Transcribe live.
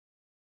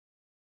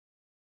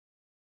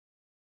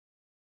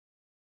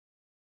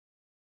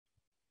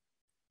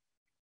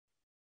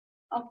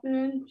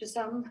Afternoon to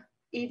some,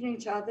 evening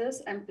to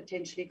others, and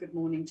potentially good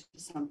morning to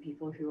some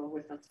people who are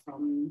with us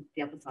from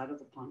the other side of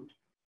the pond.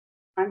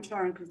 I'm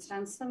Sharon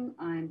Constanson.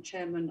 I'm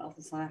chairman of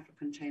the South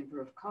African Chamber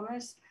of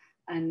Commerce,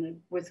 and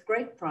with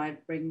great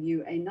pride bring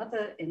you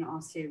another in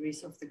our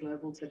series of the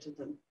Global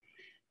Citizen.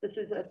 This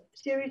is a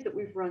series that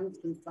we've run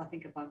since I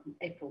think about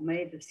April,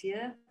 May this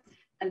year.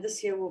 And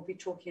this year we'll be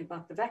talking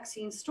about the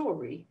vaccine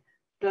story,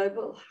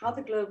 how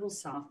the Global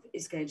South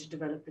is going to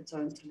develop its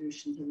own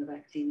solutions in the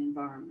vaccine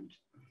environment.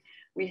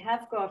 We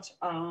have got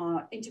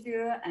our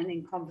interviewer and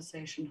in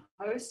conversation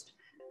host,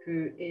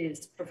 who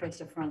is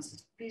Professor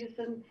Francis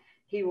Peterson.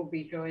 He will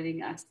be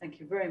joining us. Thank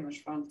you very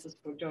much, Francis,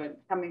 for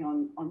coming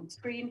on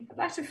screen. I'd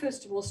like to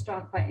first of all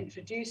start by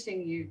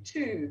introducing you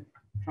to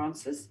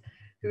Francis,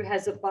 who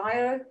has a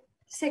bio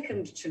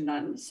second to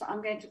none. So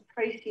I'm going to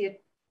praise you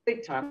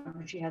big time,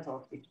 which he has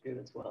asked me to do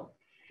as well.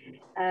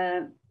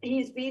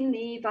 He's been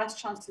the Vice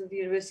Chancellor of the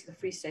University of the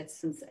Free State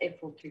since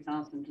April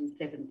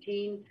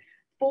 2017.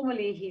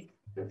 Formerly,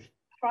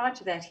 prior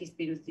to that, he's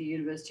been with the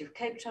University of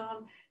Cape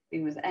Town,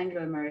 been with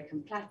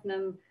Anglo-American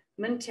Platinum,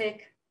 Mintech,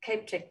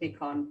 Cape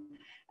Technicon,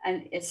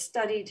 and has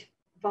studied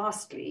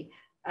vastly,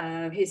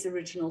 his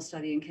original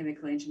study in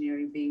chemical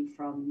engineering being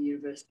from the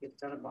University of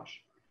Stellenbosch.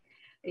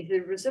 He's the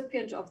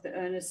recipient of the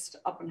Ernest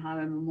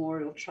Oppenheimer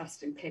Memorial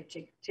Trust and Cape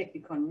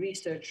Technicon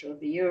Researcher of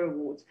the Year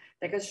Awards.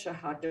 That goes to show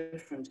how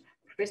different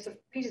Professor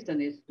Peterson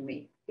is to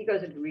me. He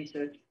goes into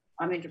research,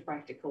 I'm into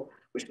practical,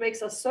 which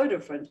makes us so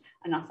different.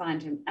 And I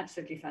find him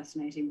absolutely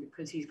fascinating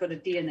because he's got a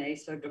DNA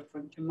so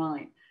different to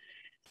mine.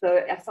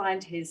 So I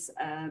find his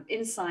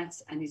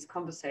insights and his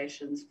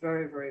conversations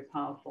very, very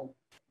powerful.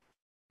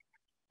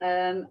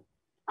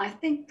 I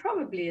think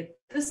probably at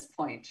this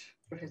point,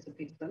 Professor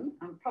Peterson,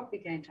 I'm probably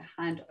going to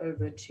hand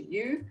over to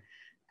you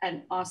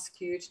and ask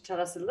you to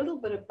tell us a little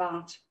bit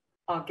about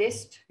our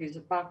guest who's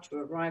about to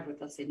arrive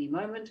with us any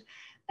moment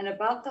and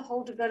about the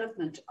whole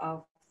development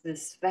of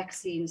this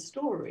vaccine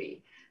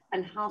story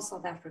and how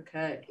South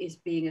Africa is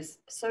being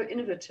so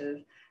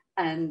innovative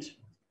and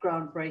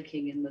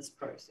groundbreaking in this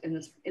process, in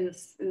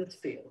this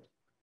field.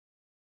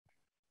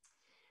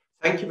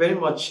 Thank you very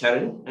much,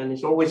 Sharon, and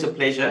it's always a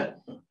pleasure.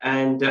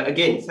 And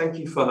again, thank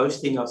you for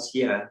hosting us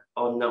here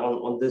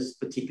on this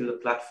particular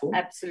platform.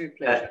 Absolute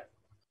pleasure.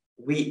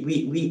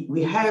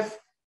 We have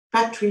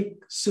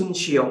Patrick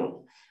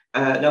Soon-Shiong.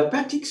 Now,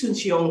 Patrick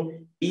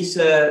Soon-Shiong is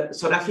a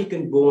South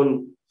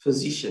African-born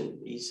physician.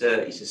 He's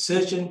a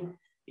surgeon,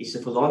 he's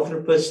a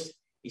philanthropist,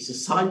 he's a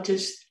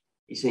scientist,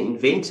 he's an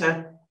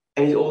inventor,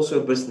 and he's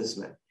also a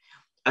businessman.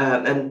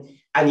 And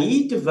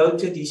he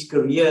devoted his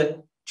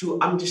career to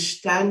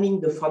understanding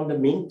the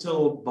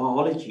fundamental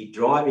biology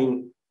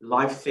driving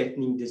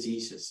life-threatening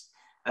diseases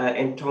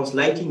and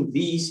translating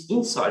these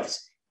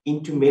insights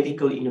into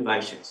medical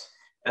innovations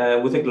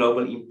with a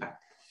global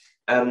impact.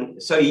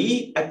 So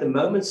he, at the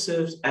moment,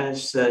 serves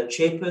as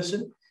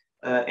chairperson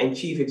and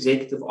chief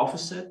executive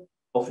officer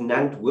of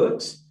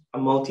NantWorks, a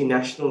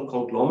multinational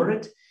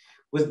conglomerate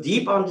with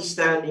deep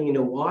understanding in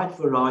a wide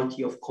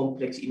variety of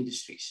complex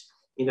industries,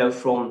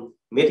 from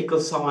medical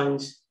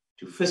science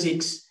to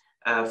physics,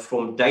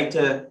 from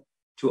data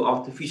to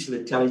artificial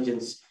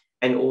intelligence,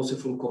 and also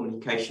from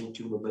communication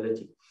to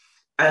mobility.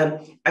 And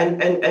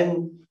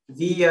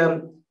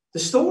the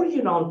story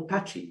around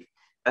Patrick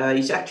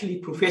is actually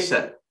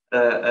Professor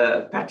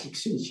Patrick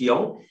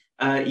Soon-Shiong.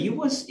 He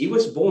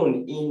was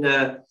born in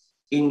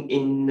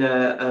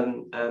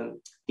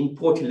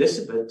Port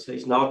Elizabeth.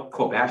 He's now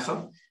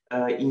Koberga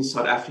in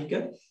South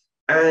Africa,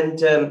 and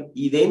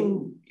he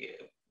then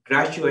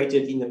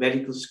graduated in the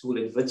medical school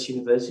at Wits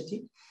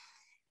University.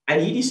 And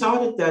he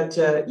decided that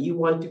he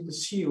wanted to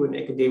pursue an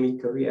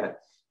academic career,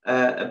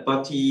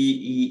 but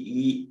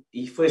he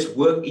first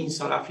worked in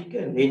South Africa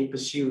and then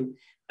pursued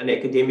an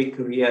academic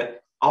career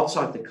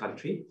outside the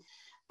country.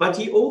 But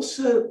he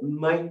also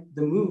made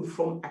the move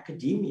from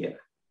academia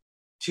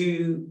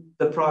to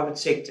the private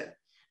sector.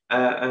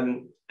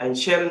 And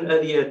Sharon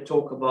earlier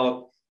talked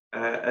about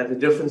the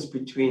difference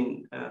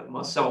between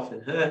myself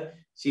and her.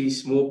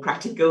 She's more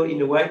practical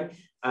in a way.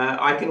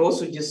 I can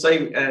also just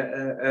say,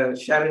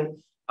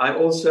 Sharon, I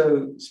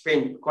also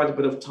spent quite a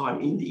bit of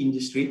time in the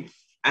industry,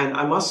 and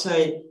I must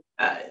say,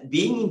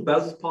 being in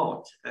both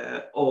parts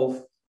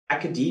of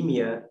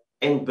academia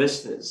and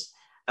business,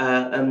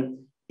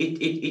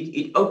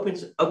 it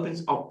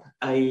opens up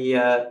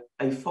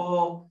a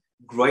far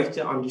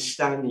greater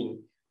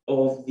understanding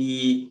of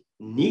the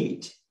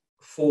need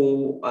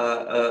for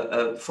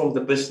from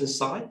the business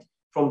side,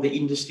 from the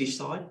industry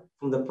side,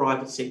 from the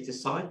private sector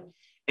side,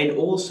 and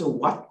also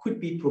what could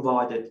be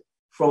provided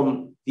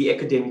from the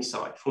academic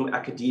side, from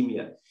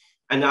academia.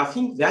 And I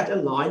think that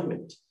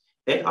alignment,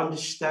 that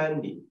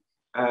understanding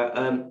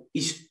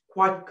is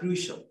quite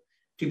crucial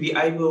to be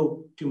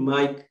able to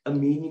make a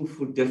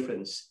meaningful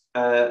difference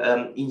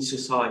in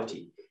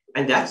society.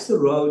 And that's the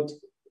road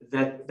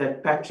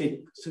that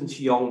Patrick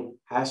Soon-Shiong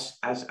has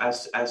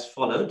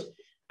followed.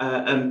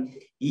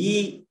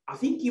 I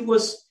think he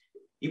was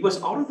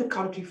out of the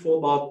country for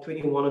about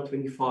 21 or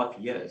 25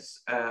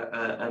 years,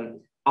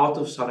 out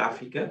of South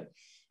Africa.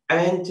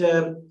 And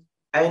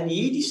And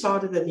he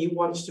decided that he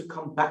wants to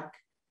come back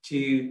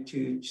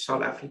to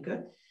South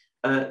Africa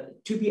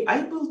to be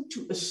able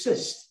to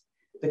assist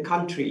the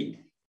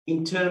country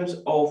in terms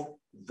of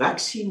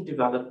vaccine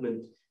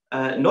development,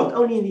 not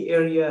only in the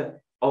area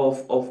of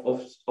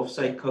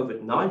say,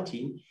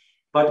 COVID-19,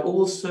 but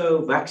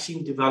also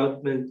vaccine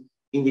development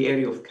in the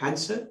area of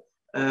cancer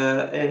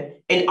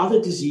and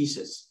other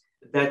diseases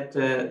that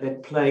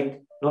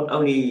plague not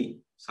only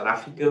South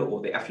Africa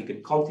or the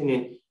African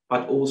continent,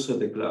 but also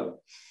the globe.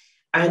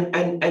 And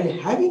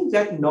having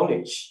that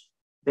knowledge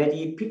that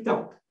he picked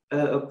up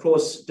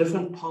across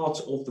different parts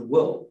of the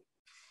world,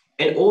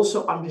 and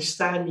also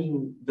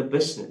understanding the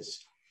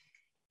business,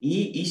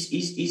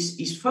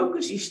 his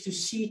focus is to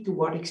see to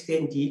what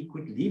extent he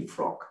could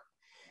leapfrog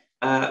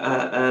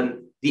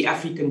the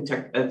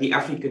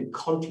African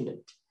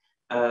continent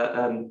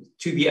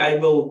to be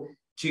able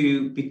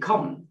to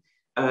become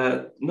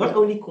not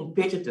only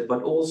competitive,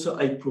 but also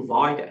a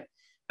provider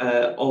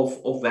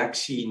of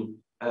vaccine,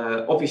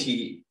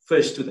 obviously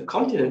first to the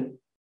continent,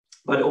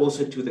 but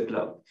also to the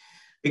globe.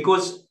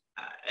 Because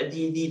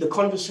the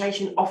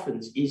conversation often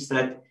is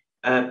that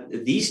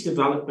these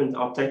developments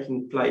are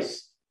taking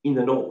place in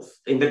the north,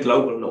 in the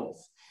global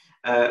north.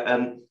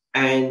 And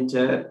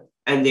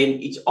then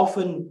it's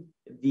often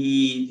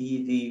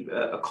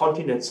a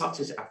continent such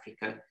as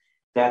Africa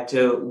that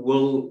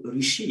will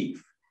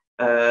receive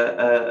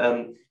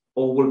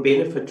or will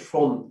benefit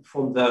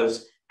from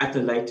those at a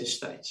later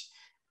stage.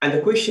 And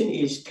the question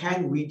is,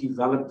 can we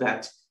develop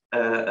that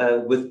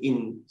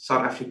within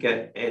South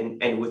Africa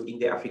and within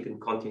the African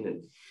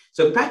continent?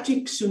 So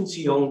Patrick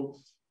Soon-Shiong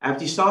have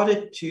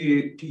decided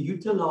to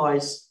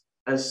utilize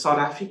South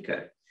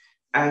Africa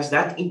as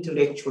that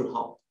intellectual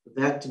hub,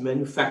 that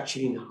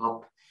manufacturing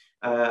hub,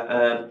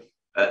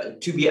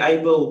 to be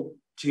able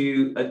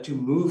to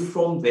move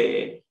from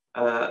there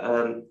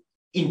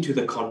into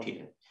the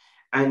continent.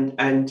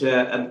 And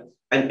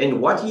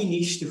what he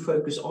needs to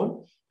focus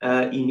on,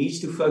 he needs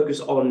to focus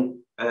on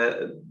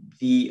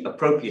the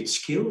appropriate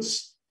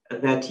skills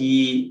that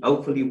he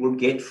hopefully will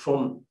get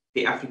from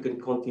the African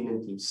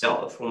continent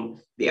himself,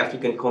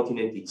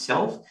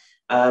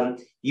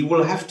 He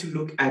will have to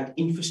look at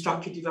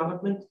infrastructure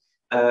development,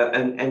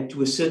 and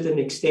to a certain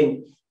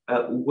extent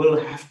will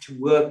have to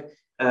work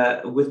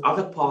with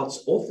other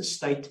parts of the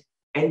state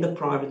and the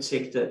private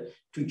sector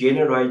to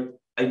generate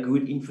a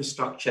good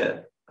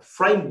infrastructure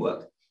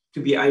framework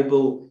to be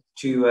able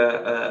to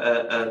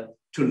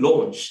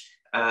launch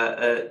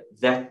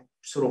that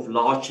sort of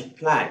larger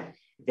plan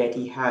that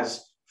he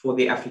has for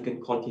the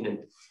African continent,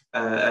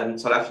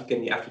 South Africa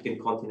and the African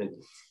continent.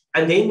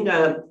 And then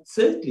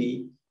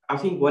thirdly, I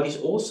think what is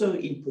also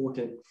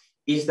important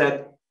is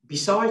that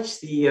besides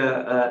the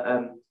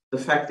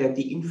fact that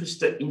the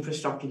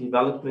infrastructure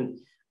development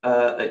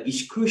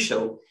is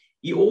crucial,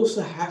 you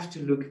also have to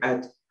look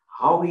at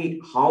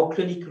how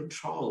clinical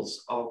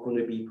trials are going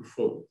to be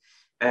performed.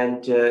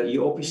 And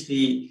you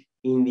obviously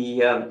in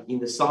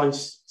the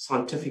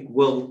scientific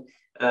world,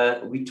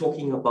 we're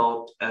talking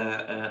about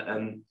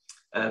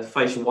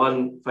phase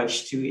 1,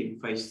 phase 2,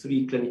 and phase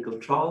 3 clinical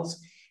trials,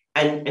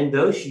 and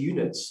those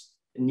units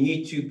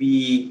need to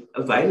be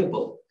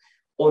available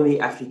on the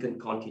African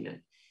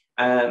continent.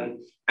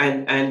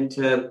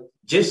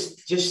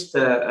 Just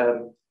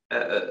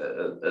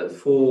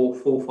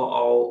for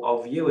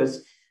our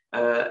viewers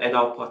and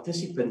our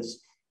participants,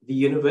 the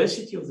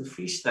University of the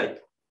Free State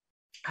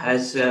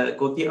has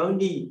got the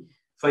only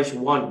phase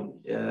 1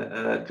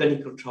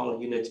 clinical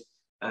trial unit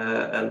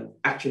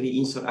actually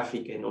in South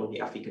Africa and on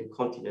the African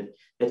continent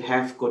that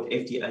have got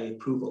FDA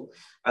approval.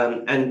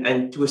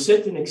 And to a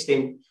certain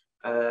extent,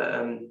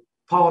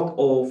 part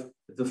of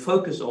the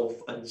focus of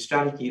the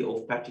strategy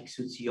of Patrick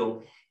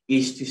Soon-Shiong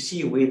is to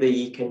see whether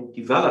he can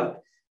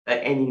develop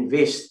and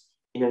invest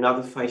in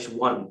another phase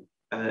 1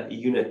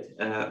 unit,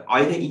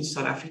 either in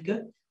South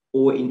Africa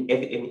or in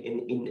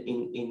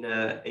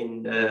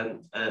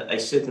a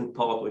certain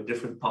part or a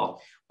different part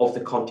of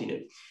the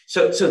continent.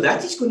 So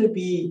that is going to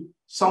be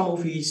some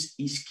of his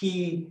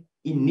key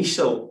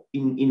initial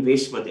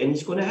investment, and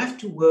he's going to have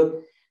to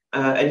work,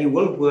 and he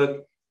will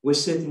work with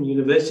certain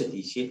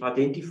universities. He's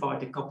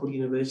identified a couple of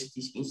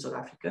universities in South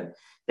Africa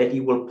that he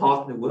will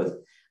partner with,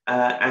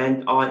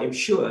 and I am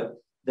sure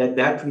that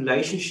that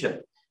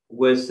relationship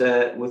with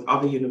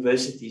other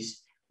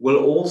universities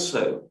will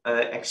also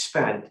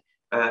expand,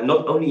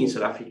 not only in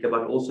South Africa,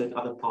 but also in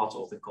other parts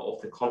of the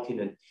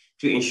continent,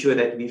 to ensure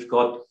that we've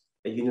got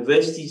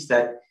universities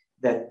that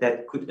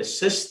could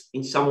assist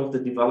in some of the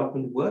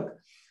development work,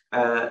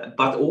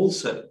 but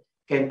also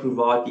can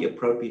provide the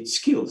appropriate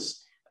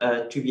skills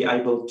to be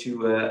able to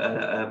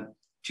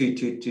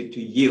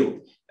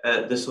yield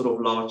the sort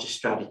of larger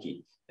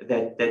strategy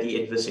that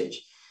he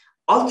envisaged.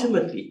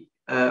 Ultimately,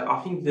 I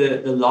think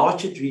the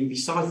larger dream,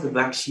 besides the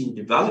vaccine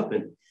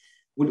development,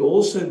 would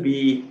also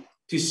be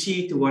to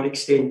see to what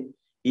extent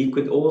he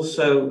could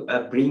also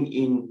bring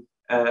in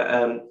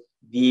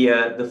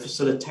the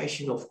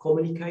facilitation of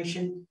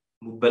communication,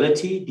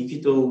 mobility,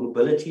 digital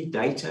mobility,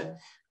 data,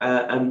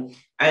 and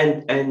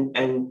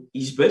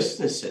his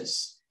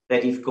businesses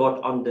that you've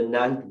got on the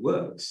NAND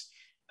works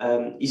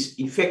is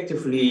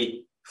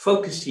effectively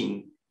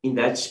focusing in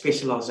that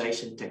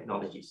specialization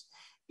technologies,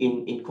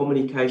 in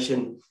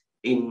communication,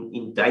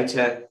 in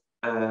data,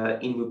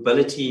 in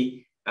mobility.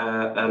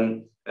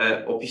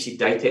 Obviously,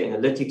 data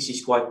analytics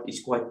is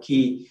quite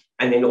key,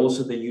 and then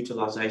also the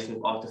utilization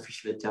of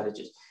artificial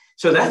intelligence.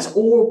 So that's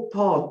all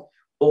part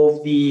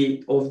of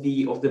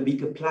the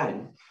bigger plan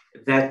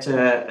that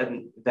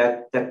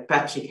that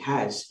Patrick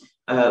has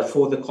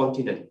for the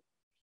continent.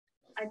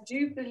 I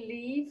do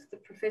believe the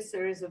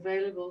professor is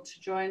available to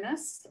join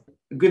us.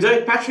 Good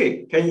day,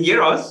 Patrick. Can you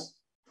hear us?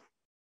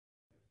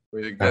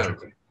 Where you go?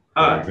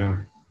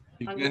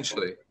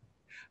 Eventually.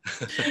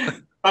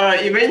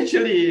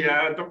 Eventually,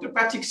 Dr.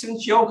 Patrick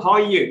Soon-Shiong, how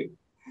are you?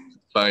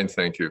 Fine,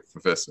 thank you,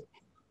 Professor.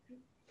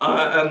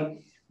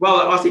 Well,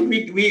 I think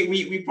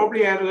we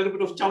probably had a little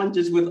bit of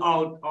challenges with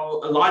our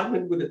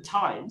alignment with the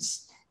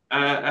times.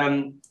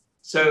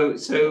 So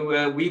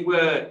we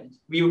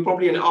were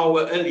probably an hour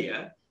earlier,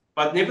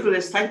 but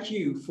nevertheless, thank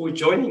you for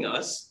joining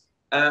us.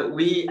 I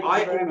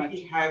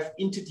already have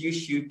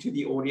introduced you to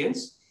the audience,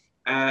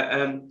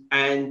 and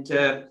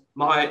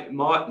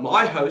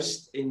my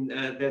host in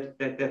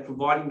that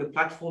providing the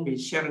platform is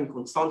Sharon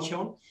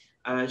Constantian.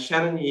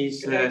 Sharon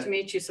is Glad to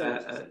meet you, sir.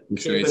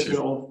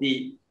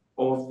 Chairperson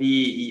of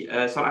the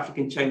South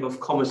African Chamber of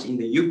Commerce in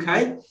the UK.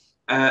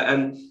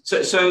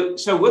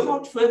 So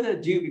without further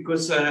ado,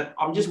 because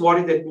I'm just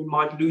worried that we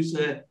might lose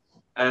a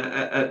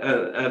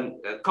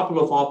couple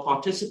of our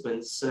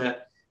participants.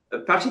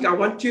 Patrick, I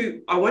want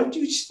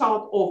to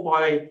start off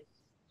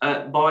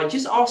by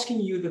just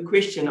asking you the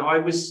question. I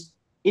was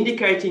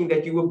indicating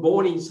that you were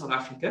born in South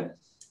Africa,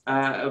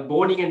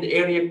 born in an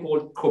area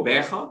called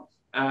Kobega,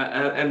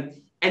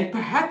 and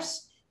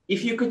perhaps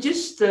if you could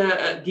just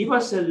give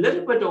us a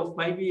little bit of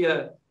maybe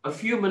a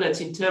few minutes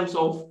in terms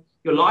of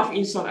your life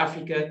in South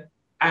Africa,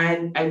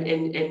 and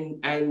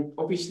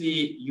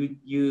obviously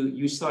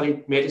you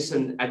studied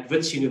medicine at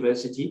Wits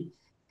University,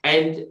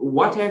 and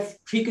what have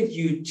triggered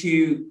you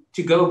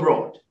to go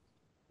abroad?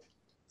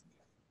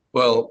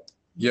 Well,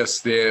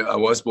 yes, I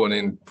was born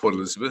in Port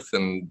Elizabeth,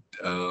 and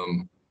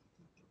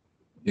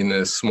in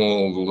a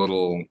small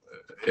little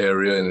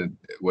area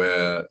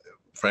where,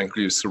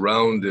 frankly, was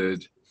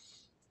surrounded.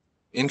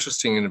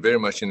 Interesting and very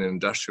much in an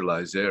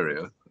industrialized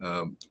area.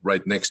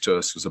 Right next to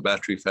us was a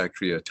battery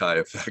factory, a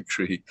tire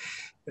factory,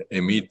 a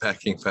meat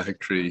packing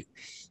factory,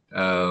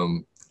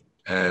 and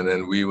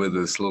then we were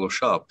this little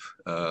shop,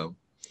 and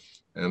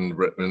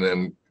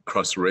then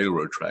across the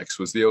railroad tracks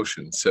was the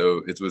ocean.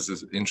 So it was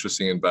this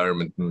interesting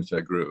environment in which I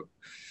grew.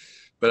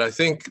 But I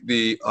think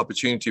the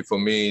opportunity for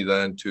me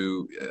then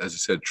to, as I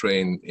said,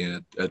 train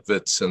at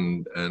Wits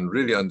and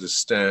really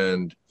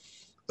understand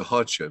the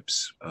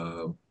hardships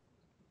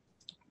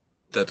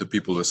that the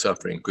people are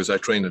suffering, because I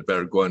trained at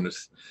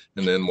Baragwanath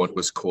and then what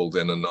was called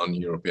then a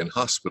non-European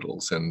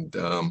hospitals. And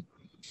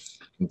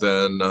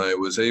then I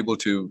was able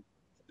to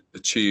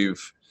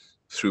achieve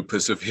through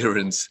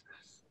perseverance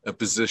a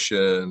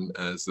position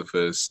as the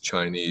first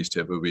Chinese to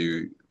ever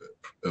be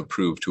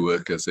approved to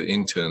work as an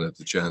intern at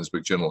the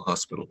Johannesburg General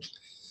Hospital.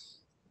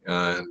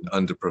 And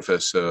under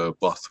Professor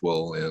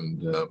Bothwell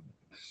and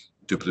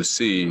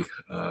Duplessis,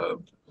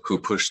 who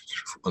pushed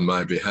on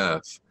my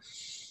behalf.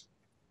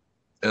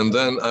 And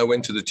then I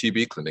went to the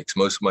TB clinics.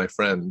 Most of my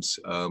friends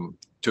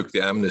took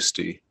the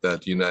amnesty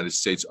that the United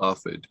States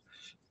offered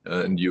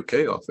and the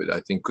UK offered,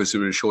 I think, because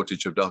there was a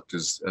shortage of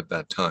doctors at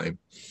that time.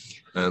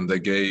 And they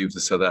gave the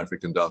South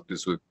African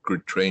doctors with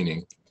good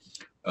training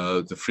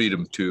the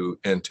freedom to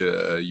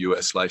enter a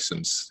US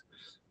license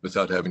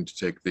without having to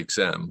take the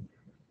exam.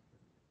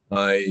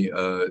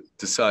 I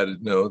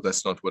decided, no,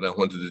 that's not what I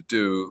wanted to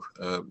do.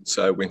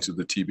 So I went to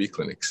the TB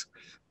clinics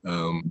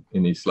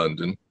in East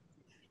London.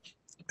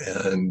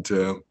 And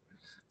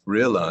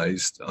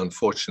realized,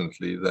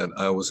 unfortunately, that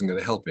I wasn't going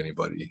to help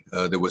anybody.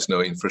 There was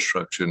no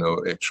infrastructure, no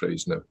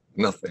x-rays,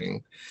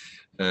 nothing.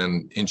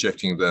 And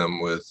injecting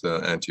them with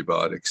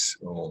antibiotics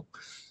or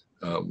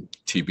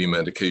TB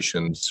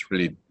medications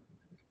really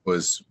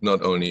was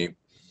not only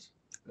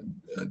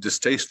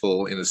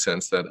distasteful in the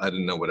sense that I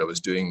didn't know what I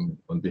was doing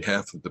on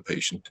behalf of the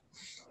patient,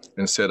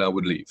 and said I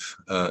would leave.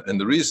 And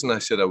the reason I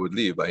said I would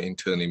leave, I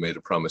internally made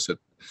a promise that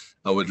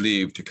I would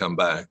leave to come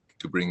back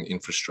to bring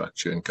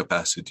infrastructure and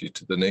capacity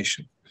to the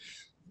nation.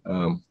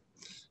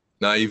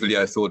 Naively,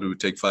 I thought it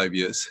would take 5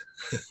 years.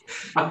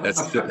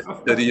 That's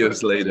 30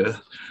 years later,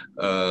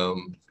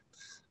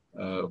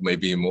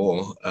 maybe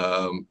more.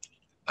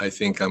 I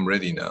think I'm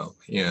ready now,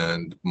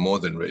 and more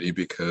than ready,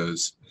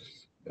 because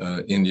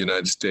in the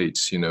United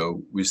States, you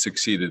know, we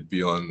succeeded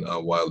beyond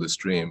our wildest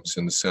dreams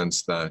in the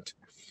sense that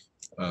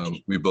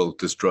we built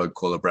this drug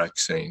called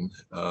Abraxane.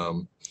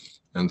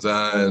 And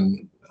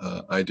then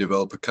I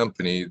developed a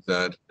company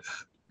that,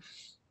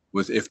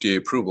 with FDA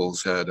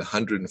approvals, had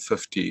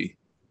 150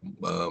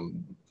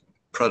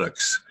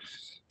 products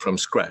from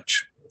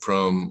scratch,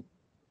 from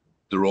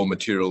the raw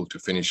material to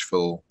finished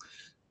fill,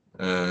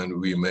 and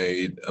we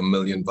made 1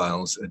 million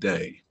vials a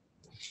day.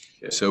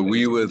 So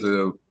we were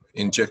the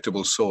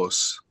injectable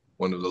source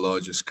one of the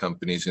largest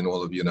companies in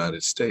all of the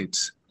United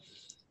States.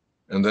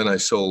 And then I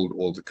sold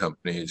all the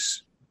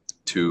companies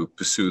to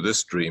pursue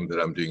this dream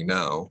that I'm doing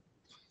now,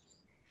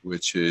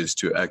 which is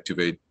to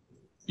activate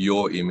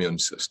your immune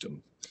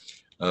system.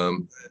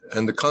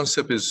 And the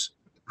concept is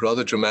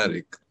rather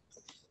dramatic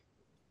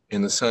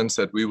in the sense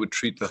that we would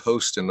treat the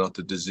host and not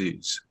the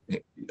disease.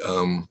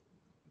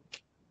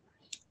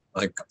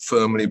 I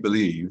firmly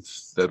believe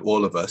that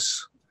all of us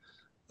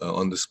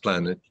on this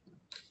planet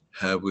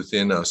have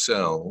within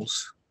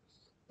ourselves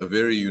a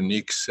very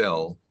unique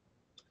cell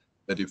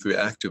that if we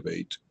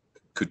activate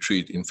could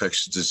treat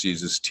infectious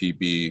diseases,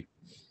 TB,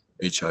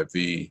 HIV,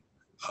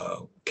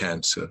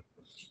 cancer.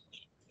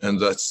 And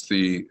that's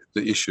the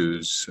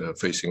issues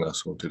facing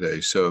us all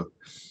today. So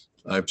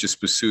I've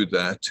just pursued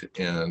that,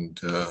 and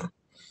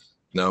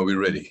now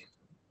we're ready.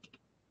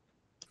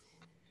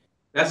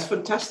 That's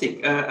fantastic.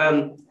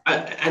 And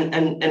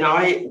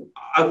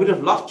I would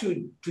have loved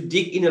to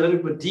dig in a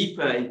little bit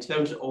deeper in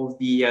terms of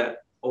the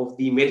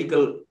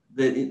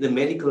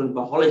medical and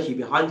biology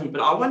behind it.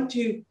 But I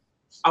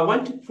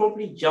want to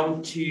probably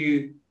jump to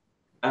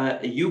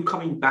you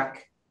coming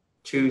back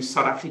to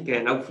South Africa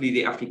and hopefully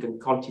the African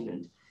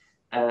continent.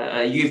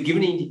 You've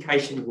given an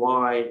indication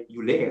why you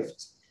left.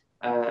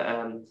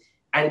 And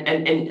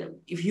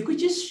if you could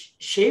just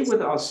share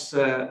with us,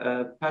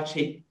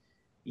 Patrick,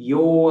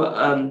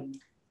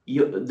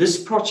 this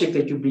project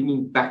that you're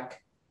bringing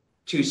back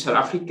to South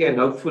Africa, and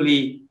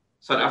hopefully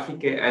South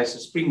Africa as a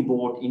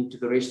springboard into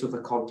the rest of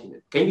the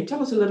continent. Can you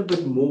tell us a little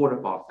bit more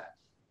about that?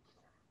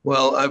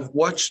 Well, I've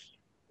watched,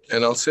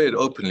 and I'll say it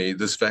openly,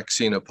 this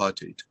vaccine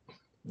apartheid,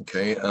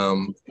 okay?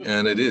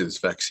 And it is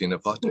vaccine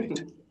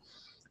apartheid.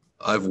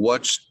 I've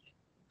watched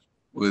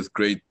with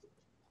great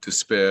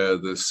despair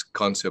this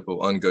concept of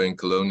ongoing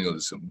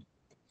colonialism.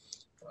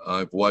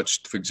 I've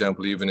watched, for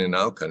example, even in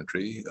our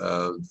country,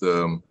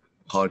 the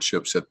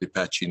hardships that the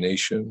Apache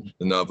Nation,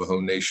 the Navajo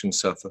Nation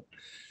suffer.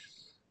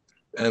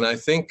 And I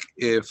think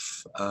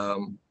if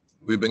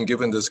we've been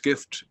given this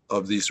gift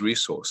of these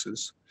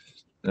resources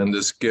and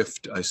this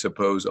gift, I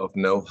suppose, of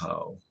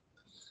know-how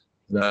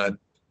that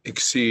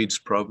exceeds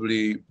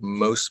probably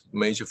most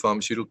major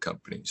pharmaceutical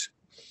companies.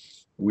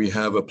 We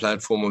have a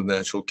platform of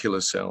natural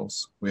killer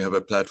cells. We have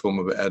a platform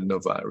of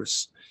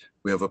adenovirus.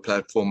 We have a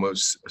platform of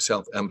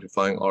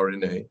self-amplifying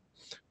RNA.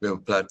 We have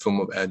a platform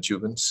of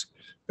adjuvants.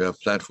 We have a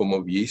platform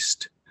of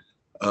yeast,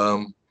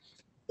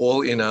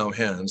 all in our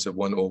hands of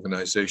one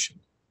organization.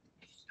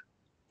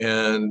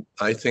 And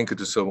I think it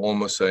is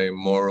almost a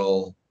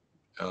moral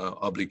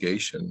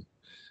obligation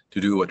to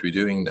do what we're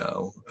doing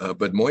now.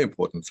 But more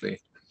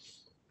importantly,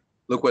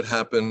 look what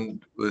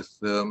happened with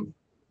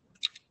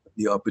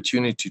the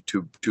opportunity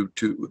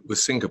with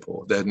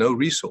Singapore. They had no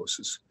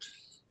resources,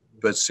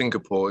 but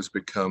Singapore has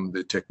become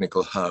the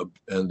technical hub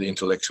and the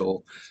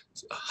intellectual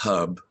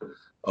hub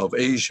of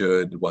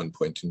Asia at one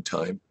point in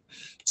time.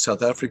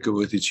 South Africa,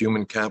 with its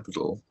human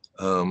capital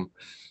and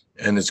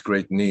its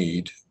great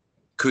need,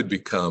 could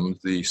become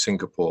the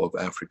Singapore of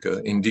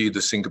Africa, indeed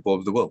the Singapore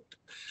of the world.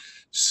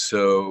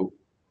 So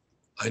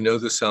I know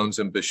this sounds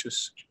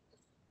ambitious,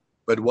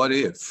 but what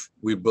if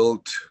we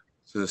built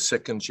the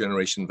second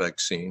generation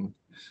vaccine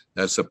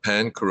that's a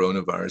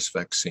pan-coronavirus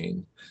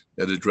vaccine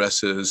that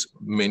addresses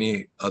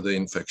many other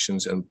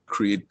infections and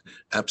create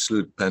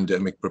absolute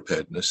pandemic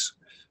preparedness,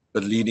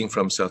 but leading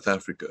from South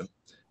Africa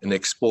and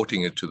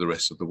exporting it to the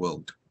rest of the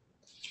world?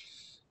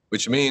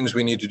 Which means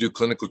we need to do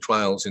clinical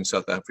trials in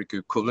South Africa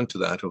equivalent to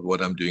that of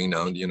what I'm doing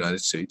now in the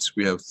United States.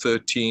 We have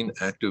 13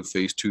 active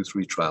phase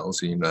 2-3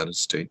 trials in the United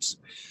States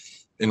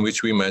in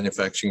which we're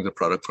manufacturing the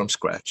product from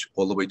scratch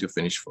all the way to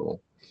finish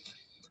full.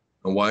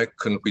 And why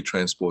couldn't we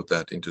transport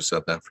that into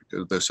South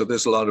Africa? So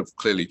there's a lot of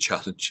clearly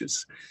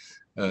challenges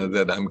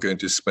that I'm going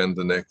to spend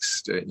the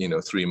next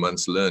 3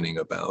 months learning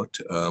about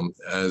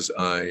as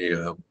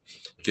I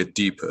get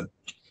deeper.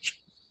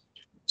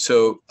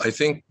 So I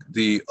think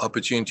the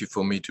opportunity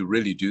for me to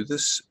really do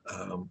this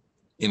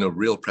in a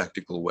real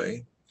practical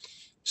way.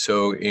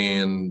 So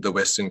in the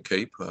Western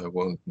Cape, I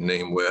won't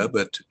name where,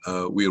 but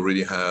we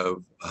already have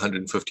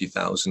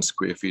 150,000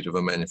 square feet of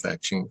a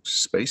manufacturing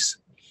space.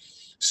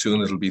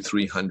 Soon it'll be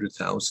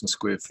 300,000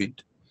 square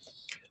feet.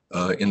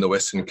 In the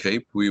Western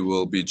Cape, we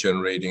will be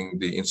generating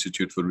the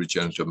Institute for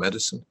Regenerative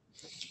Medicine.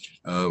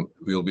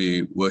 We'll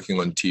be working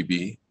on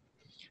TB.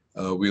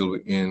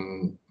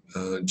 In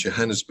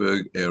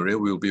Johannesburg area,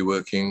 we'll be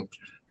working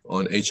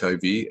on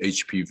HIV,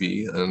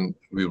 HPV, and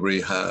we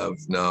already have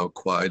now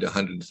quite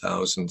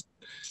 100,000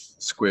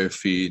 square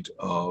feet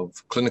of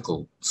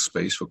clinical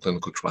space for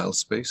clinical trial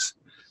space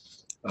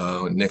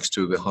next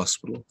to the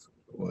hospital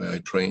where I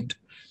trained.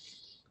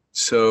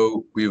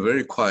 So we're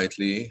very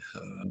quietly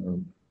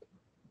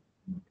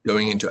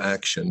going into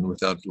action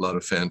without a lot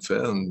of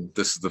fanfare, and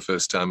this is the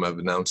first time I've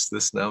announced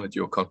this now at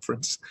your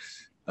conference.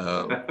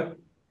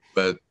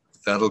 But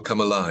that'll come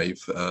alive,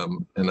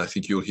 and I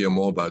think you'll hear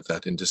more about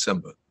that in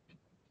December.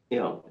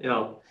 Yeah.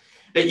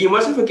 You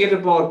mustn't forget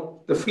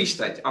about the Free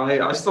State.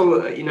 I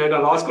still, the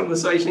last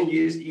conversation,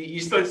 you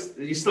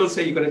still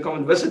say you're going to come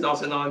and visit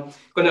us, and I'm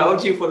going to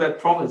hold you for that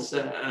promise,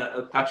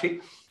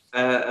 Patrick.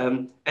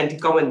 and to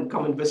come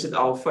and visit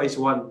our phase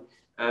 1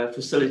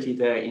 facility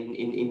there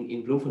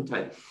in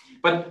Bloemfontein.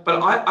 But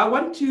I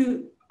want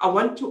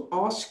to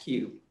ask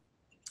you,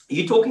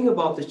 you're talking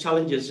about the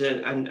challenges,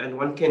 and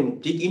one can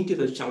dig into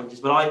those challenges,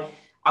 but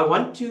I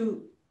want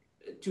to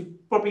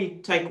probably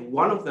take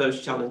one of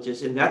those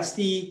challenges, and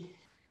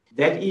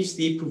that is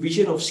the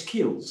provision of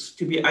skills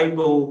to be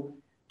able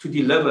to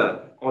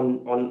deliver on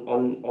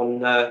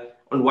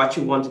what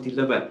you want to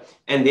deliver,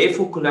 and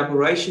therefore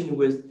collaboration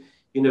with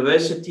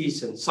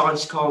universities and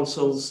science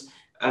councils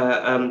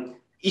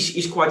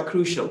is quite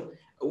crucial.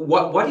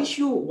 What is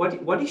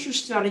your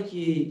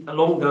strategy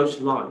along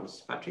those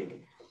lines,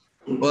 Patrick?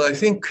 Well, I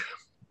think,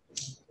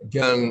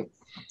 again,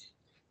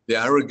 the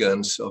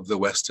arrogance of the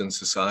Western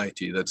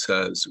society that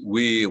says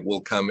we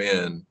will come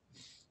in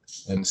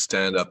and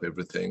stand up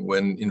everything,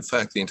 when in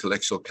fact the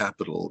intellectual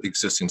capital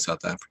exists in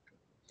South Africa.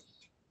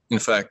 In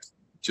fact,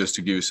 just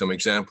to give you some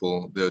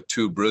example, there are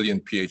 2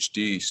 brilliant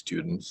PhD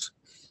students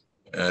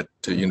at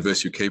the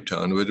University of Cape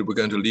Town who were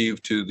going to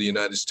leave to the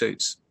United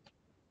States.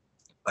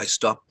 I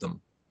stopped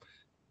them.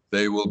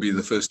 They will be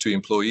the first 2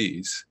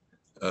 employees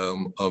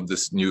of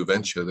this new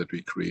venture that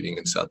we're creating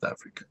in South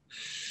Africa.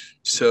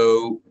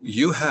 So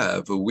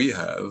we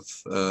have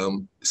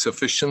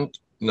sufficient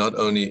not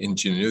only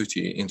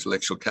ingenuity,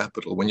 intellectual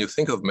capital. When you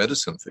think of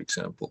medicine, for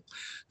example,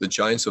 the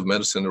giants of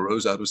medicine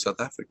arose out of South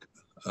Africa.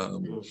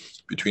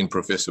 Between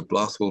Professor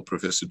Blathwell,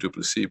 Professor Du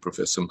Plessis,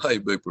 Professor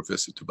Myburgh,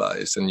 Professor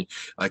Tobias, and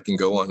I can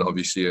go on.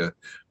 Obviously,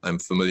 I'm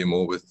familiar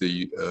more with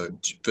the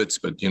Wits,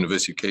 but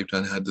University of Cape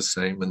Town had the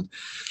same.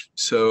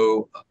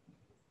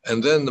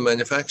 And then the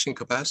manufacturing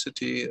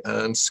capacity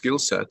and skill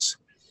sets,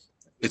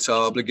 it's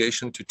our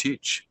obligation to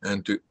teach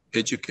and to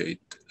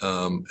educate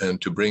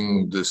and to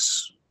bring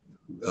this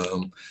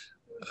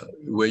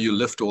where you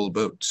lift all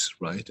boats,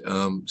 right?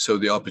 So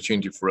the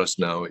opportunity for us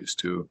now is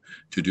to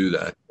do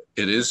that.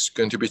 It is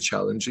going to be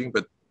challenging,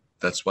 but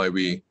that's why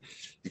we're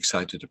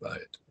excited about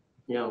it.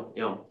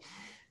 Yeah.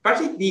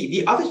 Patrick,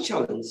 the other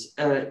challenge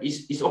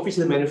is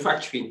obviously the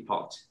manufacturing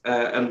part,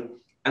 and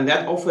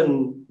that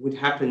often would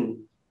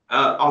happen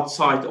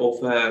outside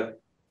of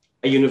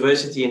a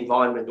university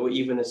environment or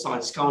even a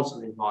science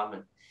council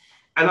environment.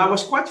 And I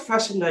was quite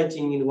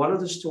fascinating in one of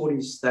the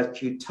stories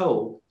that you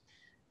told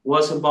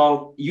was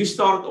about, you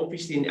started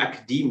obviously in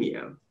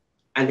academia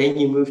and then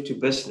you moved to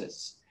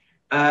business.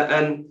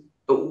 And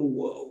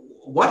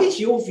what is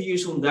your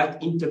views on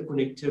that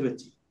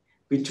interconnectivity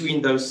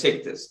between those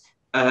sectors?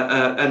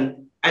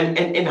 And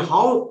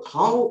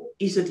how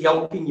is it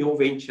helping your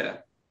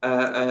venture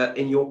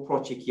in your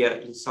project here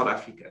in South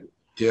Africa?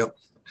 Yeah,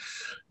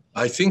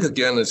 I think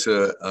again it's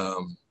a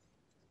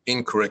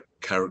incorrect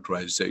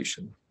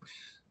characterization.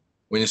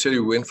 When you say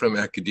we went from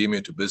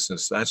academia to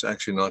business, that's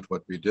actually not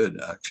what we did.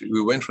 Actually,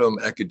 we went from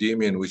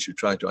academia, in which you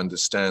try to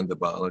understand the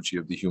biology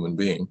of the human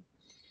being,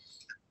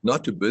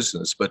 not to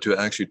business, but to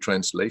actually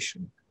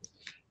translation,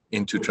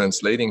 into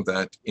translating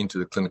that into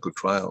the clinical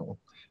trial,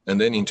 and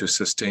then into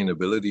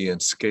sustainability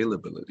and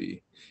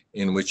scalability,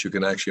 in which you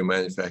can actually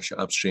manufacture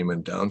upstream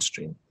and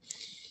downstream.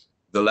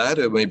 The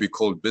latter may be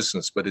called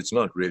business, but it's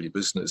not really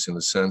business in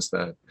the sense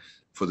that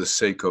for the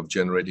sake of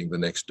generating the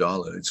next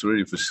dollar, it's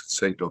really for the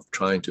sake of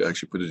trying to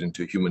actually put it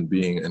into a human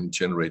being and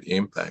generate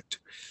impact.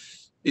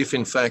 If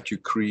in fact you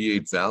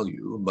create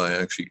value by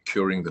actually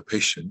curing the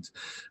patient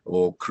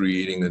or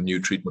creating a new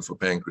treatment for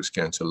pancreas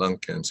cancer, lung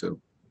cancer,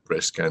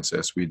 breast cancer,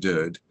 as we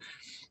did,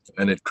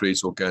 and it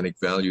creates organic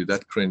value,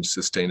 that creates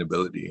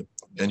sustainability.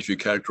 And if you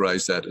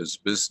characterize that as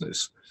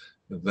business,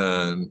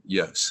 then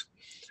yes.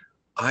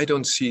 I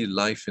don't see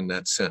life in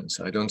that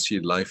sense. I don't see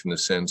life in the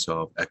sense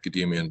of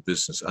academia and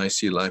business. I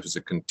see life as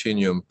a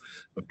continuum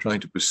of trying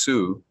to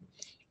pursue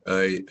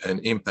an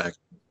impact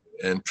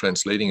and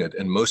translating it,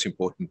 and most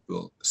important,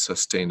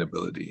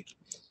 sustainability,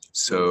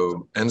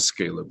 and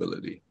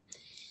scalability.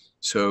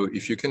 So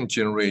if you can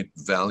generate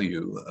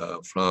value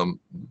from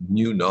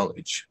new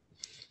knowledge,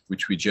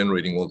 which we're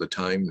generating all the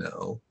time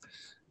now,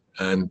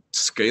 and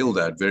scale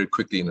that very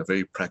quickly in a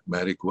very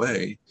pragmatic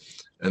way,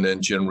 and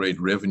then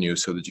generate revenue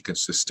so that you can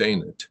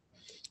sustain it.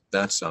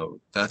 That's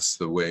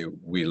the way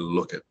we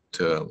look at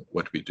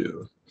what we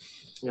do.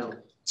 Yeah.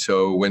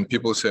 So when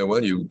people say,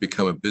 well, you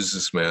become a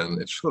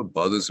businessman, it sort of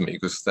bothers me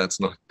because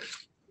that's not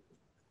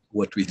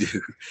what we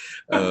do.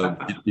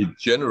 It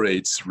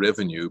generates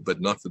revenue, but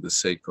not for the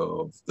sake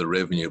of the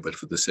revenue, but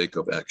for the sake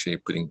of actually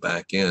putting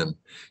back in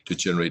to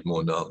generate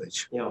more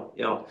knowledge.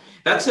 Yeah.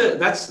 That's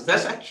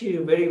actually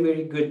a very,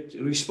 very good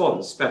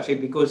response, Patrick,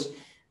 because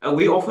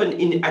we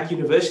often at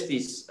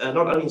universities,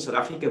 not only in South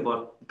Africa,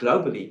 but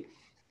globally,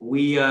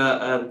 we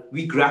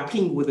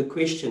grappling with the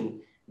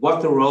question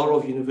what the role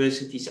of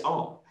universities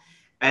are.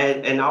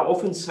 And I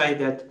often say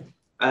that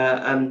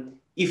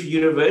if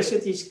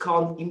universities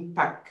can't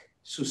impact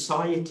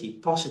society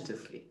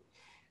positively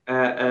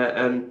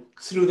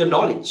through the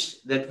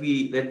knowledge that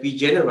we're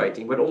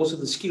generating, but also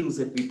the skills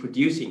that we're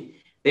producing,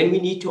 then we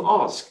need to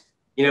ask,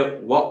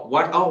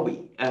 what are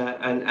we?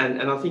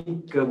 And I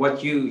think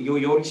what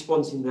your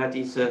response in that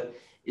is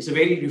a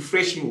very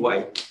refreshing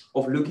way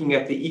of looking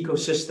at the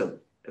ecosystem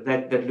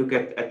that look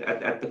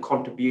at the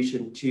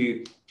contribution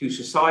to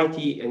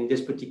society, and in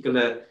this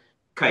particular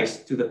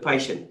case, to the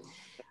patient.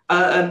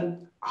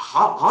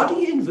 How do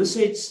you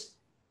envisage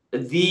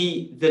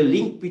the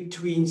link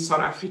between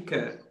South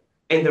Africa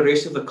and the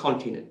rest of the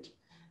continent?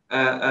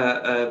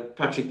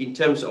 Patrick, in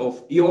terms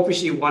of, you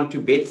obviously want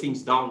to bed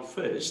things down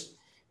first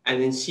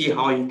and then see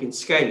how you can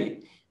scale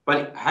it.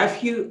 But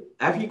have you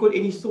got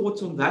any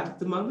thoughts on that at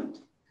the moment?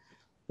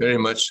 Very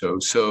much so.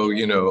 So,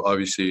 you know,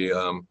 obviously,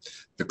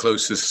 the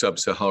closest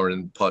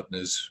sub-Saharan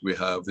partners we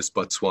have is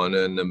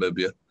Botswana and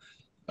Namibia.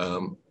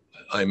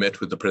 I met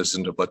with the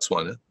president of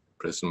Botswana,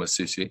 President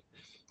Masisi,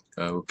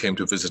 who came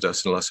to visit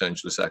us in Los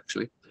Angeles,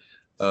 actually.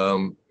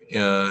 And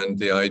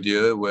the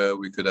idea where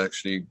we could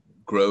actually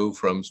grow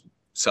from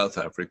South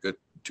Africa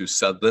to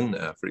Southern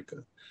Africa,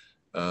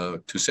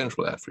 to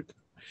Central Africa.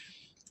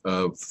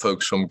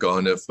 Folks from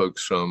Ghana,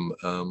 folks from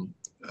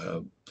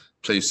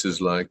places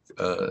like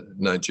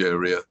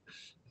Nigeria,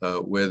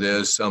 where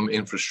there's some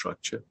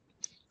infrastructure.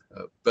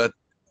 But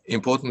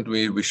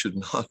importantly, we should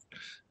not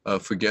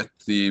forget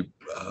the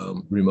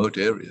remote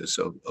areas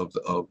of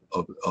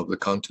the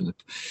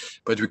continent.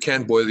 But we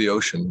can't boil the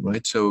ocean,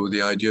 right? So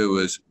the idea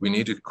was we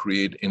need to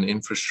create an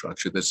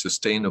infrastructure that's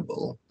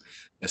sustainable,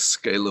 as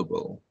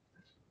scalable,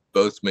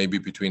 both maybe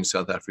between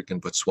South Africa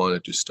and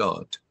Botswana to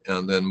start,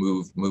 and then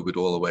move it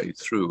all the way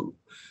through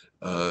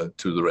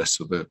to the rest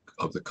of the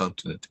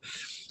continent.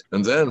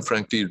 And then,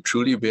 frankly,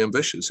 truly be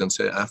ambitious and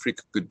say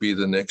Africa could be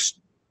the next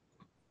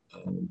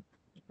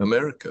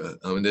America.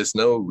 I mean, there's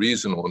no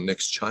reason, or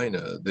next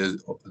China,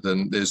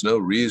 there's no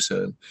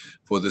reason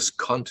for this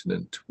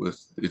continent with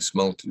its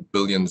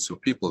multi-billions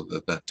of people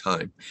at that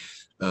time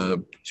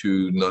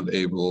to not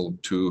able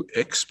to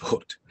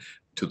export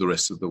to the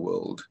rest of the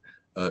world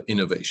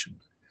innovation.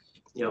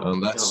 Yeah,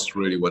 that's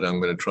really what I'm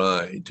going to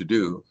try to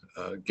do.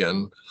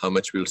 Again, how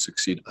much we'll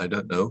succeed, I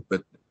don't know,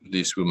 but at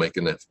least we'll make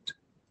an effort.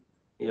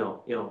 Yeah.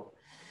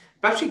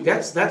 Patrick,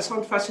 that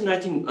sounds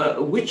fascinating.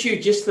 Would you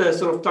just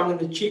sort of tongue in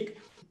the cheek,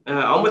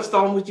 how much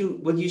time would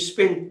you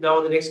spend now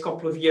in the next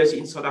couple of years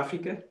in South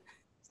Africa?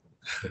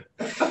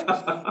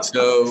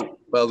 So,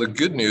 well, the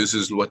good news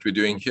is what we're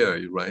doing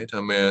here, right?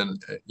 I mean,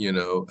 you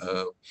know,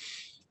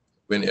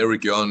 when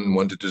Eric Jan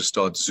wanted to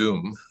start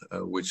Zoom,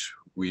 which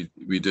we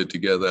did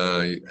together,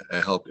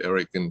 I helped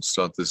Eric and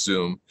start the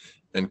Zoom,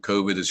 and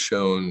COVID has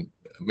shown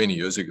many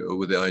years ago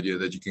with the idea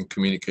that you can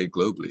communicate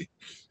globally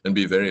and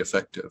be very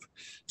effective.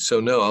 So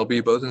no, I'll be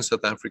both in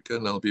South Africa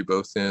and I'll be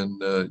both in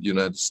the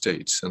United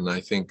States. And I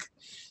think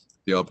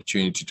the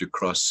opportunity to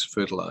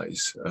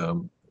cross-fertilize,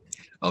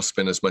 I'll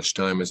spend as much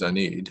time as I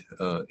need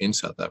in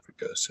South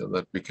Africa so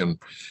that we can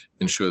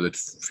ensure that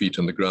feet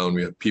on the ground,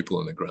 we have people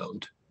on the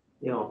ground.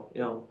 Yeah.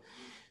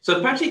 So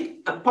Patrick,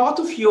 a part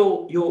of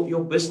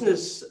your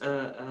business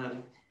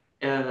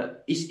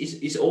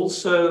is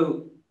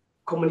also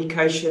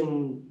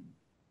communication,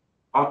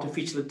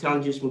 artificial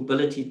intelligence,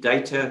 mobility,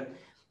 data,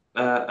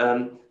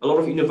 a lot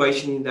of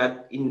innovation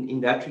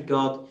in that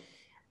regard.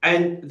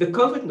 And the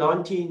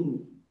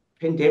COVID-19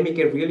 pandemic,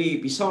 and really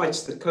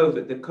besides the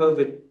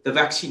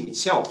vaccine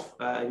itself,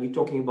 and you're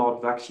talking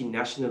about vaccine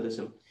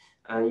nationalism,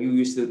 you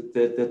use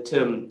the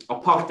term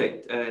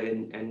apartheid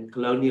and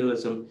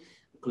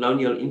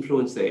colonial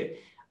influence there.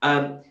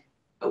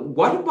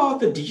 What about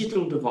the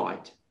digital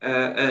divide?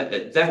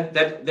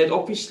 That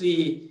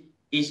obviously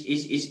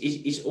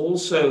is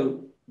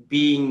also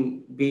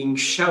being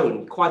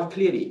shown quite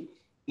clearly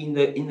in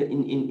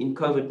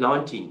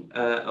COVID-19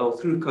 or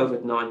through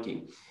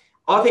COVID-19.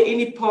 Are there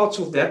any parts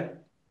of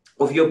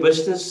your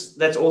business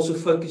that's also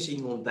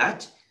focusing on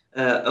that,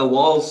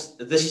 whilst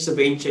this is a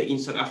venture in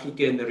South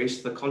Africa and the rest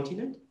of the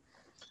continent?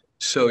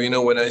 So, you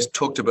know, when I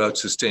talked about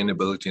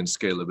sustainability and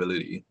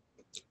scalability,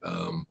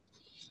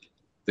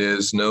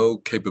 there's no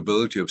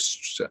capability of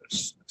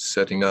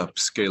setting up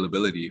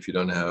scalability if you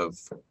don't have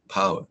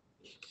power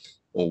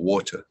or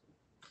water.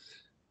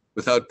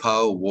 Without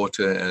power,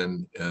 water,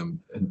 and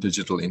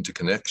digital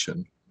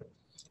interconnection,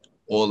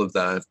 all of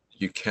that,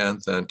 you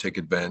can't then take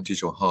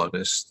advantage or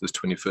harness this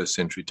 21st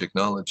century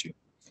technology.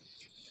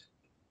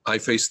 I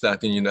faced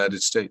that in the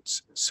United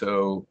States.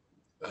 So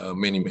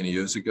many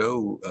years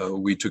ago,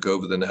 we took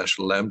over the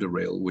National Lambda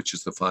Rail, which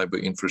is the fiber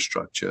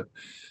infrastructure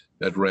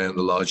that ran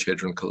the Large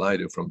Hadron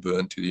Collider from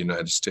Bern to the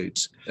United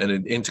States. And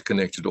it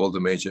interconnected all the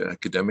major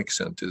academic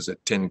centers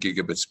at 10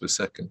 gigabits per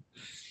second.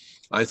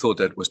 I thought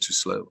that was too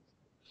slow.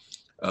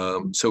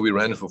 So we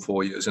ran it for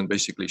 4 years and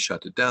basically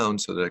shut it down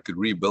so that I could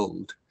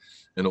rebuild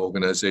an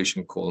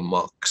organization called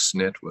MOX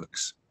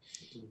Networks.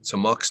 So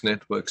MOX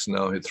Networks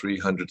now had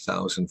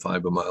 300,000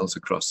 fiber miles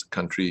across the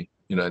country,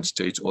 United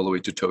States, all the way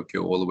to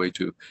Tokyo, all the way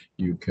to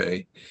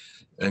UK,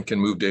 and can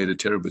move data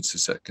terabits a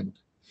second.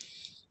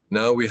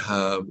 Now we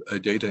have a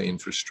data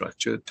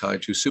infrastructure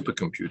tied to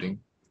supercomputing,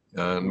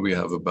 and we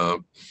have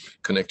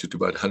connected to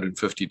about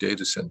 150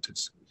 data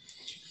centers.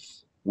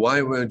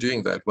 Why we're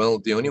doing that? Well,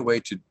 the only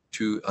way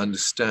to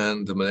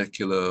understand the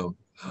molecular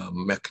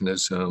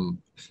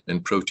mechanism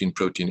and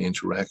protein-protein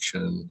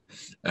interaction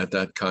at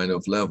that kind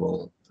of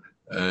level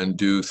and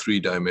do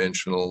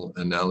three-dimensional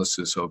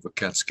analysis of a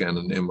CAT scan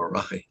and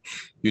MRI,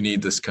 you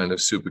need this kind of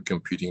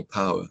supercomputing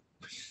power.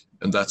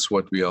 And that's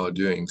what we are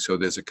doing. So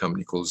there's a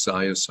company called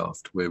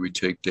Ziosoft where we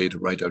take data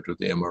right out of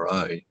the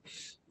MRI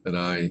that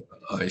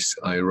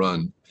I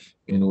run,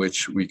 in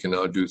which we can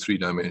now do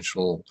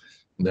three-dimensional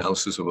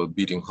analysis of a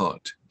beating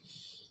heart.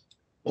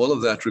 All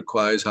of that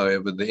requires,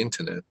 however, the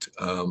internet.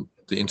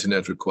 The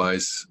internet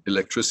requires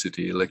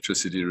electricity.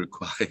 Electricity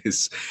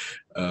requires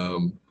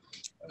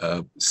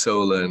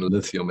solar and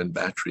lithium and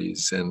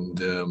batteries,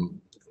 and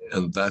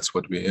that's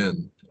what we're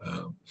in.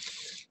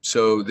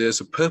 So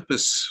there's a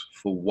purpose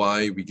for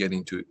why we get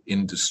into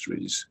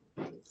industries,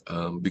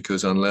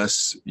 because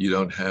unless you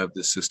don't have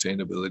the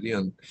sustainability,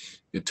 and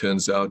it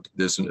turns out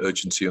there's an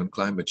urgency on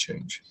climate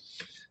change.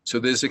 So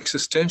there's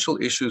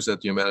existential issues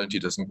that humanity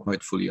doesn't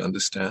quite fully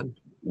understand.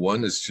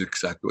 One is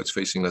exactly what's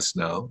facing us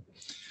now.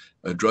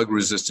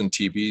 Drug-resistant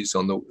TB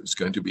is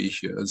going to be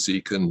here,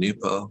 Zika,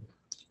 Nipah,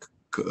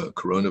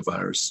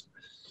 coronavirus.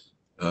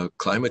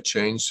 Climate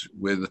change,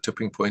 where the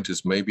tipping point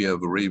is maybe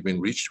have already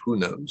been reached, who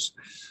knows?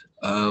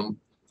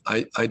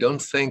 I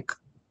don't think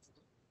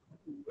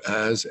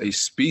as a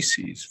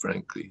species,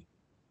 frankly,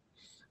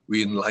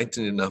 we're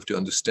enlightened enough to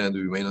understand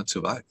that we may not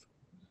survive.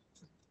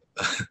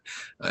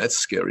 That's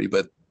scary,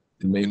 but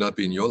it may not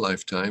be in your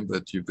lifetime,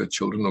 but you've got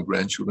children or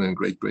grandchildren and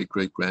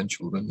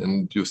great-great-great-grandchildren,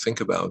 and you think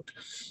about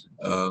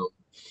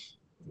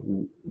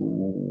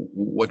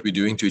what we're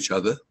doing to each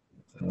other.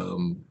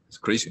 It's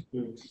crazy.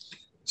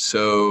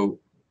 So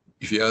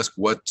if you ask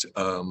what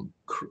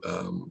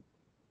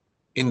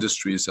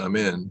industries I'm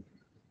in,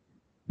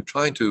 we're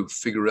trying to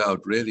figure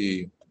out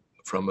really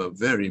from a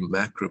very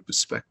macro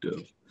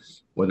perspective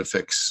what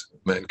affects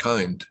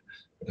mankind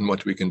and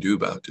what we can do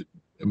about it,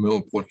 and more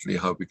importantly,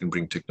 how we can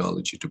bring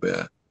technology to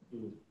bear.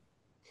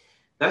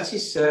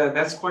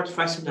 That's quite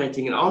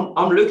fascinating, and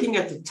I'm looking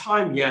at the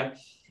time here,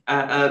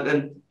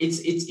 and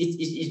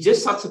it's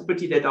just such a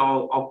pity that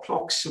our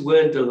clocks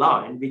weren't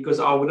aligned, because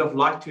I would have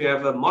liked to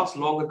have a much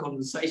longer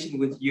conversation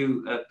with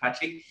you,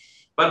 Patrick.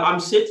 But I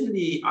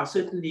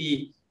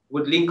certainly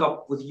would link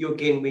up with you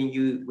again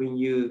when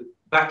you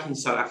back in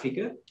South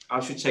Africa. I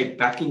should say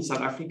back in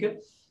South Africa,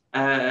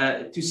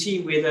 to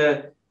see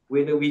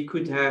whether we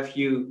could have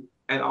you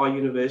at our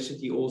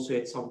university also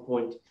at some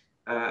point,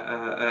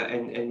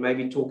 and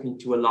maybe talking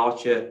to a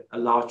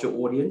larger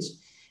audience.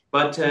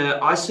 But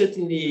I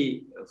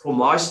certainly, from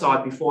my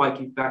side, before I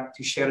give back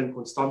to Sharon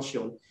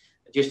Constantian,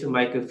 just to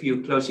make a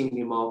few closing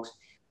remarks,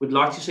 would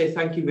like to say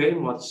thank you very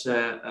much,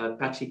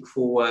 Patrick,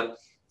 for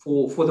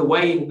the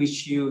way in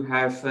which you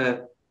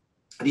have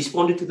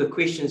responded to the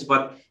questions,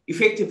 but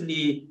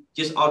effectively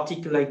just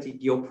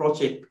articulated your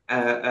project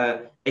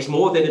as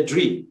more than a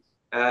dream.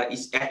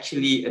 It's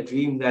actually a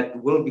dream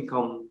that will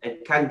become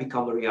and can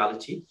become a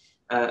reality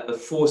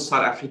for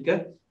South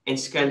Africa, and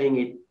scaling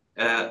it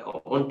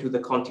onto the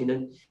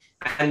continent.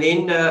 And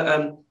then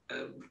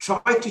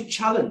try to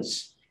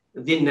challenge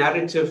the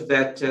narrative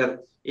that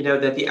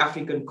that the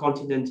African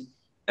continent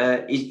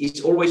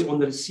is always on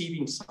the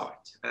receiving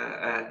side,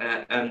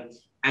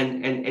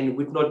 and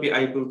would not be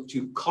able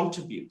to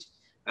contribute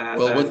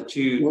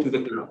to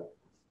the global.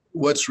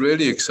 What's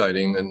really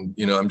exciting, and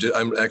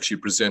I'm actually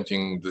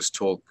presenting this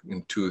talk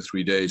in 2 or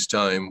 3 days'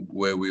 time,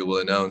 where we will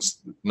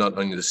announce not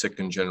only the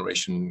second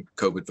generation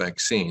COVID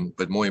vaccine,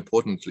 but more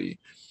importantly,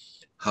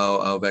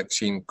 how our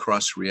vaccine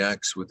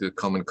cross-reacts with the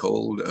common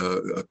cold,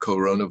 a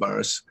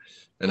coronavirus,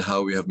 and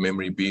how we have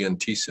memory B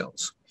and T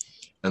cells.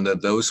 And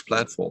that those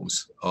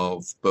platforms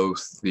of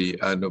both the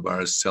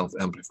adenovirus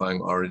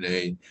self-amplifying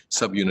RNA,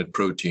 subunit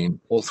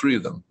protein, all three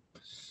of them,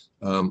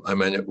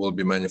 will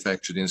be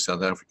manufactured in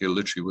South Africa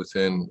literally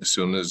within, as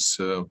soon as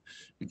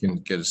we can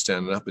get it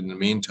standing up. In the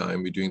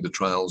meantime, we're doing the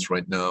trials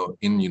right now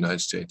in the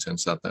United States and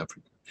South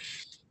Africa.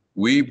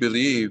 We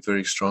believe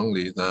very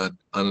strongly that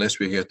unless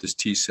we get this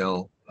T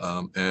cell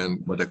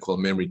and what I call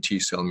memory T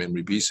cell,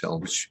 memory B cell,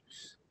 which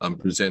I'm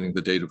presenting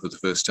the data for the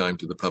first time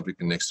to the public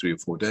in the next 3 or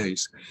 4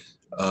 days,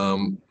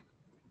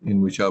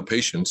 in which our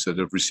patients that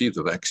have received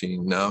the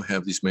vaccine now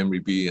have these memory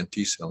B and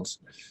T cells.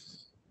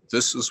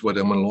 This is what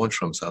I'm going to launch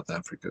from South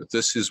Africa.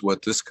 This is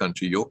what this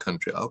country, your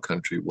country, our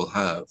country will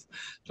have.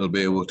 They'll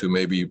be able to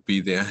maybe be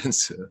the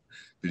answer,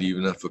 but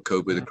even not for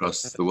COVID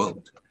across the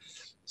world.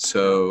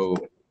 So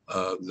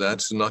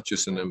that's not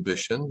just an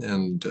ambition,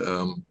 and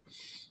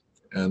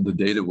the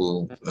data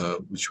will,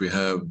 which we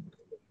have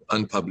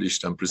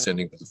unpublished, I'm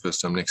presenting for the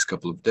first time next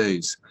couple of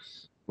days,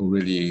 will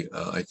really,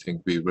 I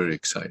think, be very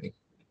exciting.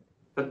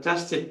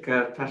 Fantastic,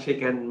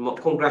 Patrick, and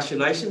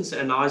congratulations.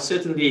 And I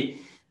certainly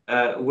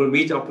will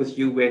meet up with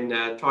you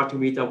try to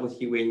meet up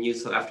with you in New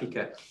South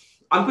Africa.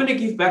 I'm going to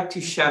give back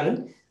to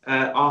Sharon,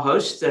 our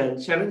host.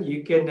 And Sharon,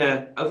 you can,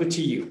 over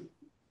to you.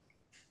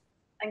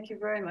 Thank you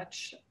very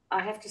much. I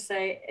have to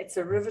say it's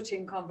a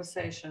riveting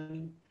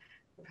conversation.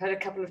 We've had a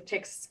couple of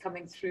texts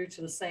coming through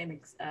to the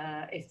same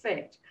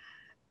effect.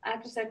 I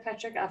have to say,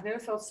 Patrick, I've never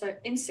felt so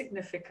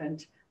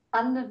insignificant,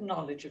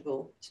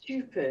 unknowledgeable,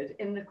 stupid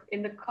in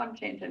the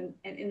content and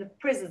in the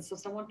presence of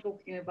someone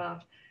talking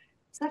about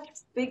such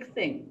big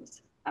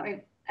things. I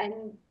mean,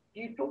 And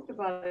you talked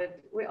about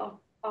it, we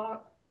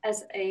are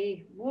as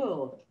a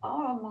world,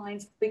 are our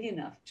minds big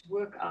enough to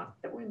work out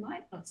that we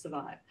might not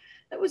survive?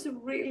 That was a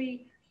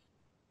really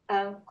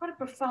quite a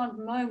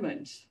profound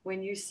moment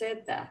when you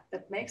said that,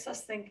 that makes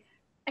us think,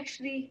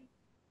 actually,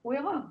 we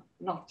are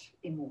not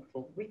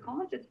immortal. We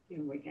can't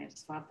assume we're going to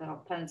survive, that our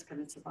planet's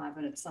going to survive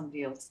and it's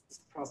somebody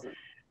else's problem.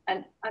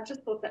 And I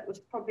just thought that was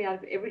probably, out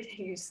of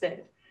everything you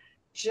said,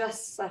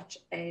 just such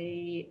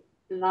a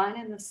line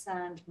in the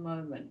sand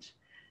moment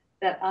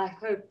that I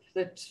hope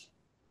that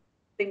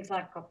things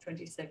like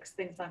COP26,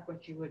 things like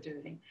what you were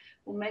doing,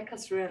 will make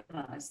us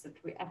realize that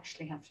we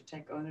actually have to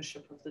take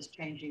ownership of this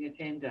changing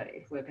agenda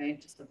if we're going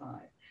to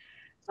survive.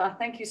 So I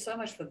thank you so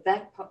much for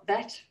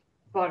that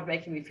part of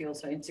making me feel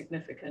so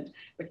insignificant,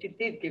 but you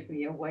did give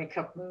me a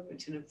wake-up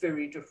moment in a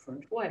very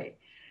different way.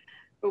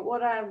 But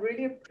what I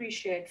really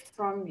appreciate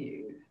from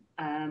you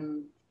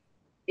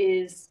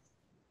is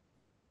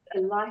a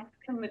life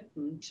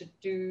commitment to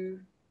do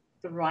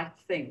the right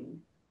thing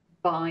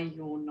by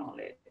your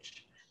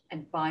knowledge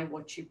and by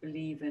what you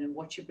believe in and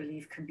what you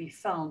believe can be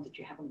found that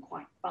you haven't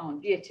quite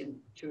found yet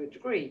to a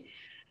degree.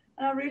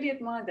 And I really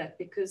admire that,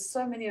 because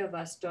so many of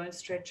us don't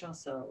stretch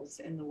ourselves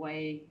in the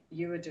way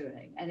you are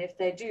doing. And if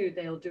they do,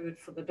 they'll do it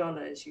for the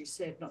dollar, as you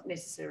said, not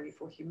necessarily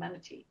for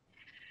humanity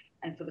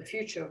and for the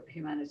future of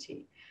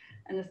humanity.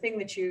 And the thing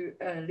that you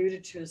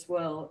alluded to as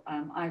well,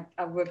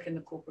 I work in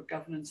the corporate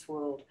governance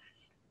world,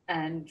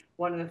 and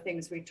one of the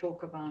things we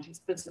talk about is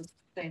business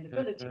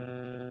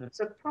sustainability.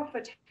 So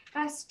profit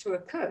has to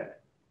occur,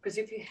 because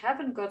if you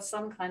haven't got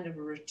some kind of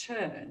a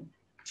return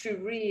to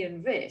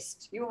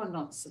reinvest, you are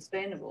not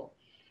sustainable.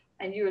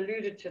 And you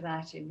alluded to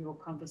that in your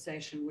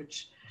conversation,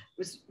 which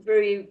was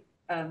very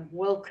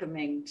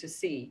welcoming to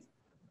see.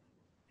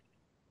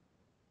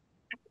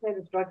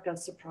 The drug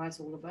does surprise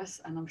all of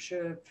us, and I'm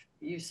sure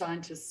you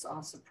scientists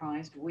are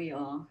surprised. We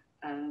are.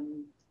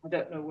 I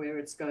don't know where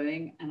it's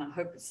going, and I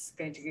hope it's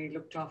going to be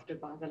looked after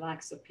by the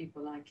likes of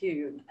people like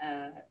you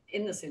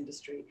in this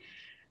industry.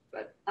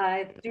 But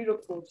I do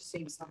look forward to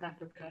seeing South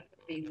Africa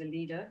being the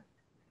leader,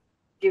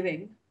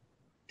 giving,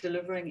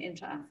 delivering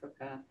into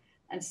Africa,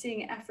 and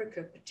seeing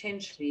Africa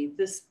potentially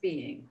this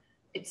being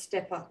its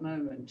step-up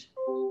moment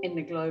in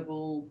the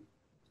global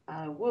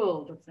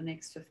world of the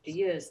next 50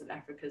 years that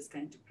Africa is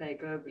going to play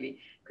globally,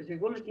 because we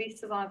will at least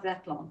survive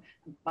that long.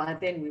 And by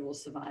then we will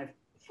survive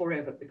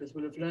forever, because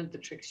we'll have learned the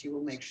tricks you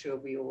will make sure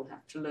we all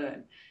have to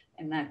learn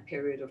in that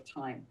period of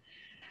time.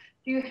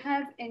 Do you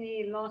have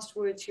any last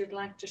words you'd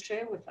like to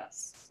share with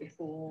us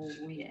before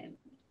we end?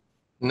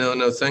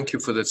 No, thank you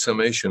for that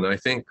summation. I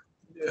think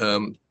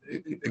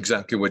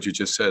exactly what you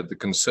just said. The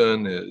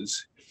concern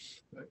is,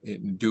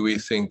 do we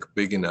think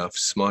big enough,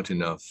 smart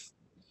enough,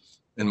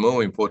 and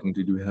more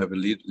importantly, do we have a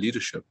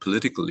leadership,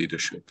 political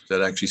leadership,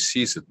 that actually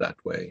sees it that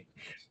way?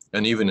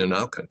 And even in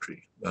our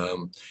country,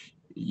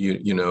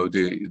 you know,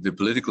 the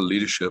political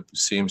leadership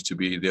seems to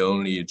be the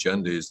only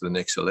agenda is the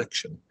next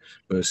election,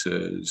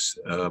 versus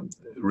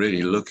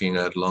really looking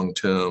at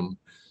long-term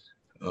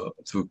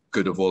the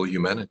good of all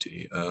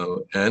humanity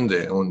and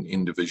their own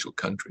individual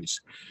countries.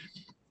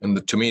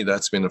 And to me,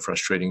 that's been a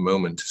frustrating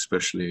moment,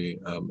 especially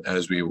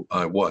as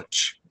I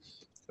watch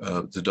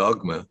the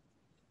dogma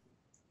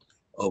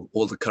of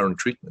all the current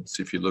treatments.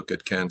 If you look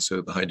at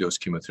cancer, the high-dose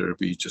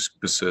chemotherapy just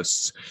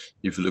persists.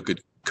 If you look at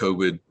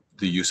COVID,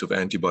 the use of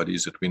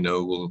antibodies that we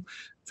know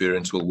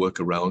variants will work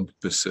around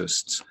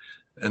persists,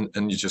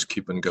 and you just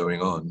keep on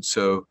going on.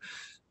 So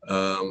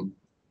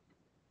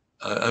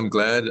I'm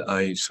glad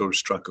I sort of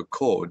struck a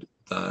chord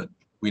that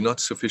we're not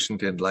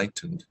sufficiently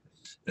enlightened.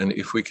 And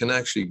if we can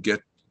actually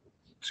get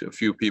to a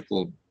few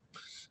people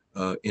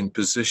in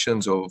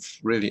positions of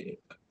really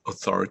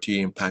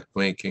authority, impact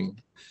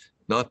making,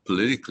 not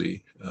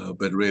politically,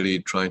 but really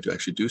trying to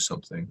actually do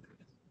something.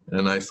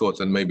 And I thought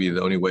that maybe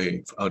the only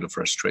way out of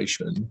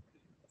frustration,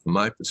 from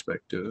my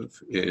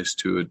perspective, is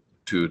to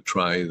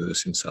try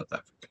this in South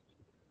Africa.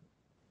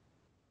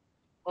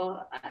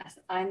 Well,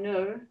 I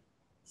know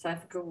South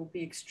Africa will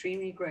be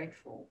extremely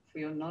grateful for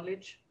your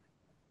knowledge,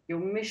 your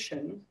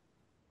mission,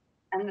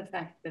 and the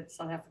fact that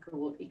South Africa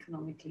will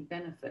economically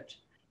benefit,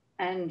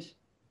 and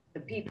the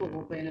people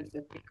will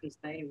benefit because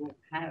they will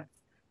have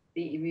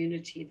the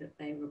immunity that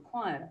they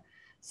require.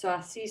 So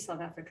I see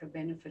South Africa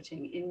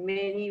benefiting in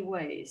many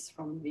ways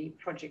from the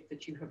project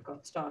that you have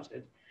got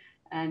started.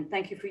 And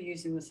thank you for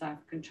using the South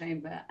African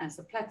Chamber as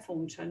a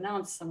platform to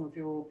announce some of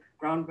your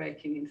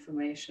groundbreaking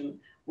information.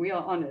 We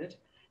are honored,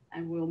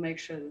 and we'll make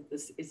sure that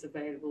this is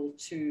available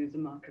to the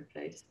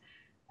marketplace.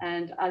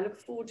 And I look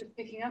forward to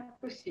picking up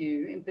with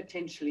you in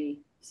potentially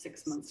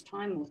 6 months'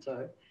 time or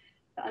so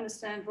to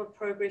understand what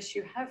progress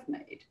you have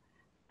made,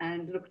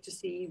 and look to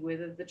see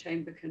whether the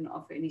Chamber can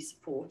offer any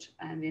support.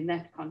 And in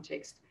that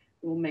context,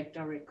 we'll make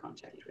direct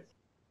contact with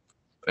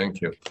you.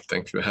 Thank you.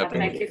 Thank you for having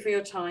me. Thank you for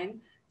your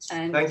time.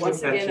 And Thank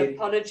once you, again, Patrick.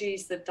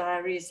 apologies that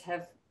diaries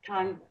have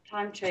time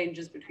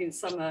changes between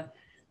summer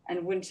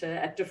and winter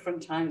at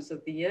different times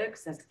of the year,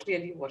 because that's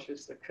clearly what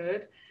has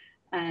occurred.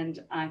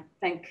 And I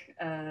thank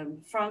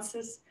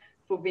Francis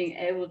for being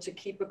able to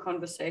keep a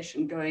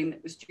conversation going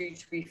that was due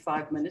to be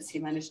 5 minutes. He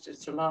managed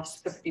it to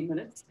last 50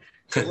 minutes.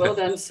 So well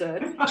done, sir.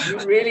 You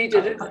really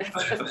did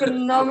a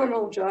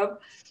phenomenal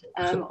job.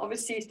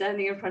 Obviously,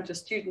 standing in front of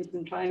students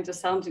and trying to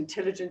sound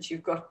intelligent,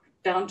 you've got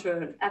down to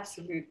an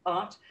absolute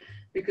art,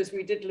 because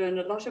we did learn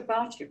a lot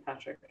about you,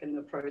 Patrick, in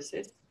the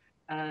process.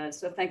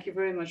 So thank you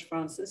very much,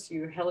 Francis.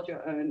 You held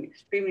your own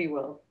extremely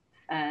well.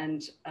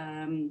 And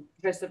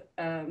Professor,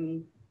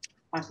 I'm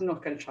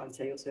not going to try and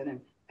say your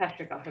surname.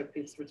 Patrick, I hope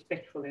is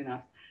respectful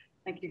enough.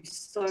 Thank you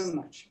so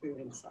much for your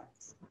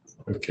insights.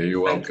 Okay,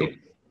 you're welcome.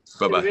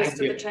 Bye-bye. To the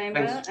rest of the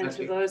chamber and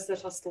to those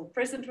that are still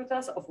present with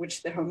us, of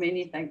which there are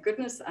many, thank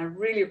goodness. I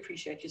really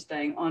appreciate you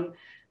staying on,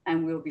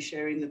 and we'll be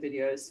sharing the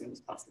video as soon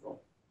as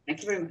possible. Thank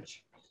you very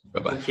much.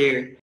 Bye-bye. Thank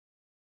you.